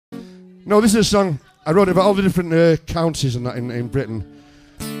No, this is a song I wrote about all the different counties and that in Britain.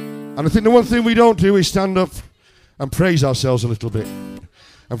 And I think the one thing we don't do is stand up and praise ourselves a little bit.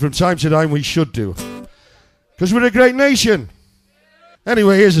 And from time to time we should do. Because we're a great nation.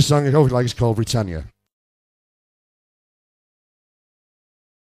 Anyway, here's a song I hope you like. It's called Britannia.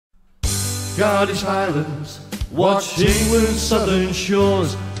 Scottish Highlands, watch England's southern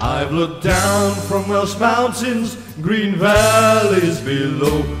shores. I've looked down from Welsh mountains, green valleys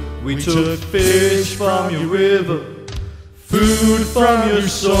below. We took fish from your river, food from your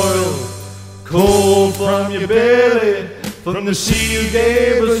soil, coal from your belly, from the sea you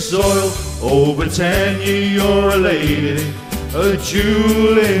gave us soil. Oh, Britannia, you're a lady, a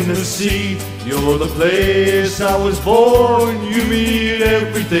jewel in the sea. You're the place I was born, you mean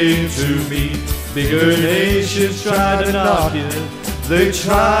everything to me. Bigger nations try to knock you, they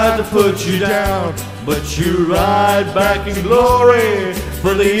try to put you down, but you ride back in glory,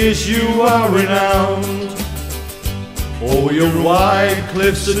 for this you are renowned. Oh, your white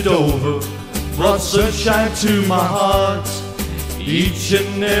cliffs of Dover brought sunshine to my heart. Each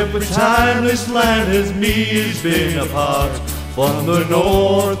and every time this land has me's been apart. From the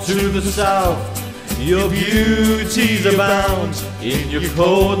north to the south, your beauties abound. In your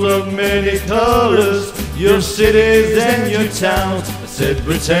coat of many colors, your cities and your towns. I said,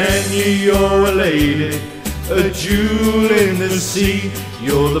 Britannia, you're a lady, a jewel in the sea.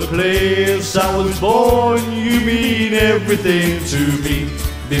 You're the place I was born, you mean everything to me.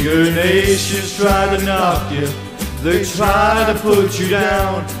 Bigger nations try to knock you, they try to put you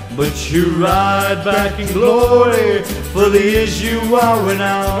down, but you ride back in glory, for this you are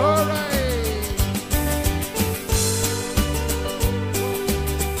renowned.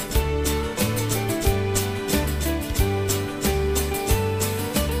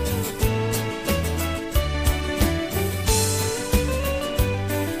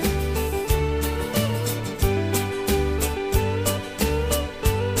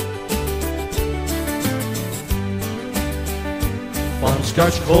 From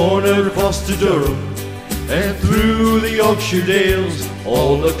Scotch Corner across to Durham, and through the Yorkshire Dales,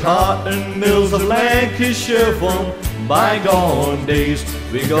 all the cotton mills of Lancashire from bygone days.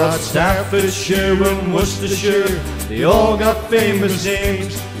 We got Staffordshire and Worcestershire, they all got famous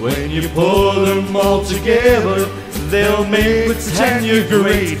names. When you pull them all together, they'll make Britannia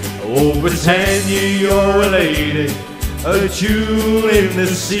great. Oh, Britannia, you're a lady, a jewel in the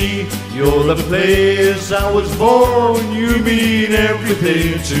sea. You're the place I was born, you mean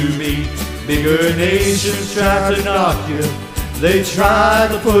everything to me. Bigger nations try to knock you, they try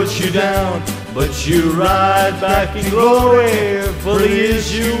to put you down, but you ride back in glory, for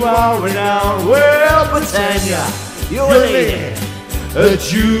this you are renowned. Well, Britannia, you're a lady, a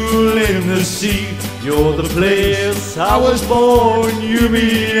jewel in the sea. You're the place I was born, you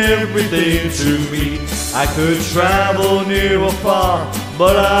mean everything to me. I could travel near or far,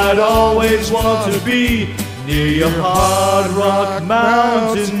 but I'd always want to be near your hard rock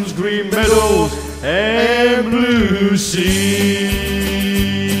mountains, green meadows, and blue sea.